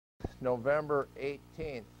November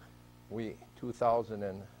 18th,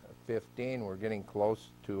 2015. We're getting close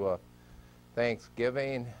to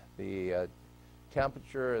Thanksgiving. The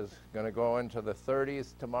temperature is going to go into the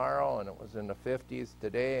 30s tomorrow, and it was in the 50s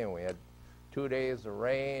today, and we had 2 days of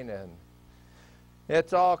rain, and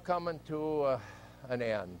it's all coming to an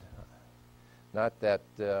end. Not that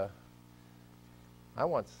I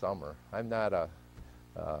want summer. I'm not a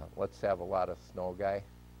let's have a lot of snow guy.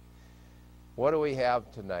 What do we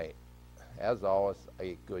have tonight? As always,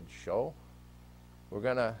 a good show. We're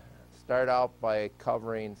going to start out by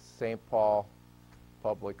covering St. Paul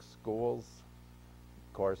Public Schools.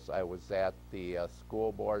 Of course, I was at the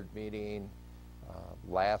school board meeting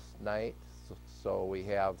last night, so we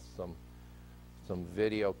have some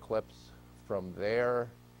video clips from there.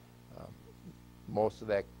 Most of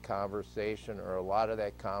that conversation, or a lot of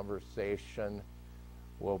that conversation,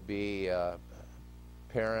 will be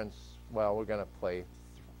parents. Well, we're going to play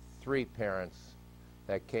three parents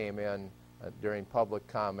that came in during public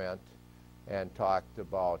comment and talked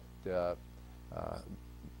about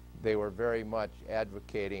they were very much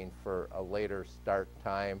advocating for a later start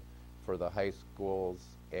time for the high schools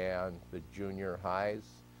and the junior highs,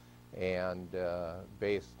 and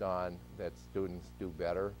based on that students do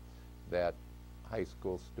better, that high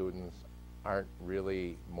school students aren't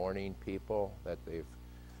really morning people, that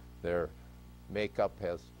their makeup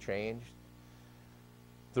has changed.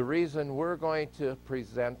 The reason we're going to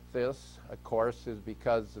present this, of course, is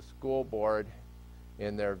because the school board,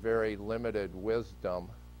 in their very limited wisdom,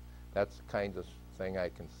 that's the kind of thing I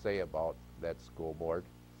can say about that school board,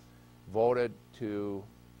 voted to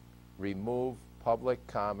remove public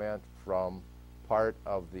comment from part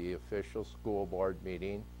of the official school board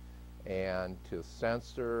meeting and to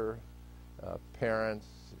censor parents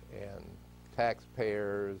and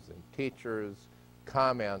taxpayers and teachers'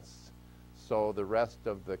 comments, so the rest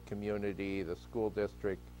of the community, the school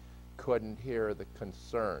district, couldn't hear the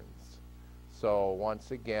concerns. So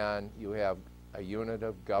once again, you have a unit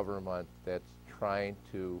of government that's trying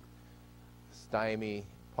to stymie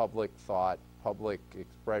public thought, public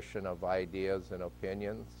expression of ideas and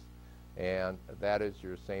opinions, and that is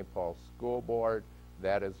your St. Paul School Board.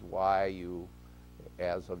 That is why you,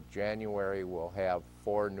 as of January, will have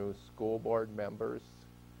 4 new school board members.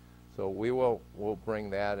 So we'll bring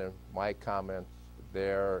that in my comments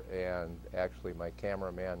there, and actually my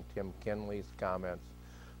cameraman Tim Kinley's comments.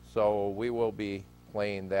 So we will be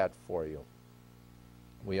playing that for you.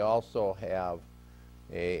 We also have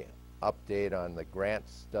a update on the grant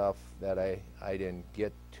stuff that I didn't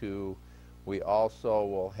get to. We also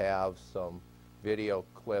will have some video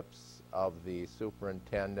clips of the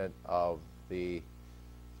superintendent of the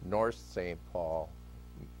North St. Paul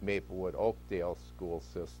Maplewood Oakdale school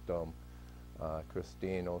system,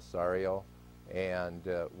 Christine Osario, and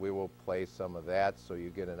we will play some of that so you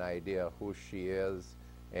get an idea of who she is,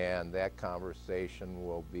 and that conversation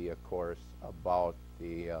will be, of course, about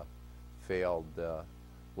the failed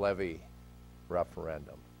levy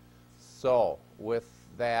referendum. So with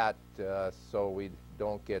that, so we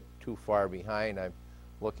don't get too far behind, I'm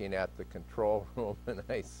looking at the control room and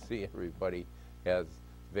I see everybody has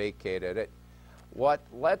vacated it.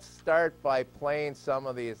 Let's start by playing some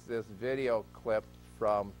of this video clip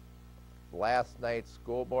from last night's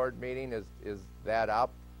school board meeting. Is that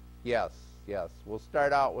up? Yes. We'll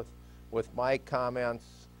start out with my comments,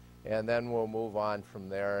 and then we'll move on from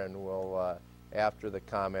there, and we'll after the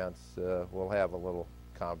comments we'll have a little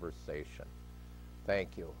conversation.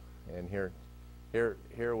 Thank you. And here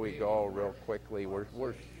we go real quickly. We're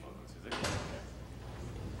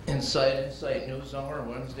Insight News Hour,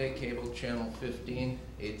 Wednesday, cable channel 15,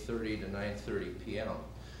 8:30 to 9:30 p.m.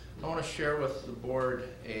 I want to share with the board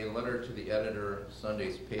a letter to the editor of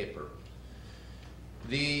Sunday's paper.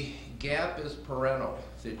 The gap is perennial.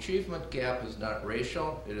 The achievement gap is not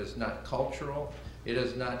racial, it is not cultural, it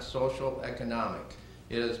is not social economic.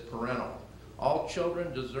 It is perennial. All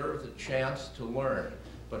children deserve the chance to learn,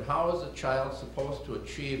 but how is a child supposed to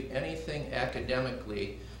achieve anything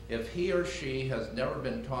academically if he or she has never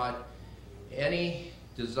been taught any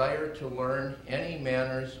desire to learn, any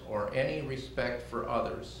manners, or any respect for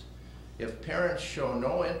others? If parents show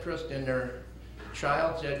no interest in their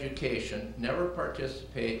child's education, never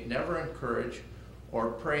participate, never encourage,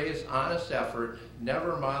 or praise honest effort,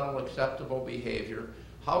 never model acceptable behavior,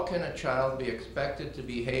 how can a child be expected to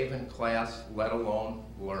behave in class, let alone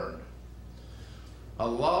learn? A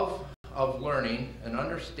love of learning, an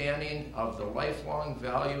understanding of the lifelong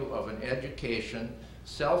value of an education,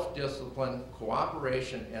 self-discipline,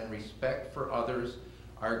 cooperation, and respect for others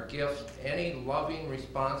are gifts any loving,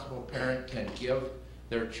 responsible parent can give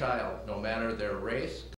their child, no matter their race,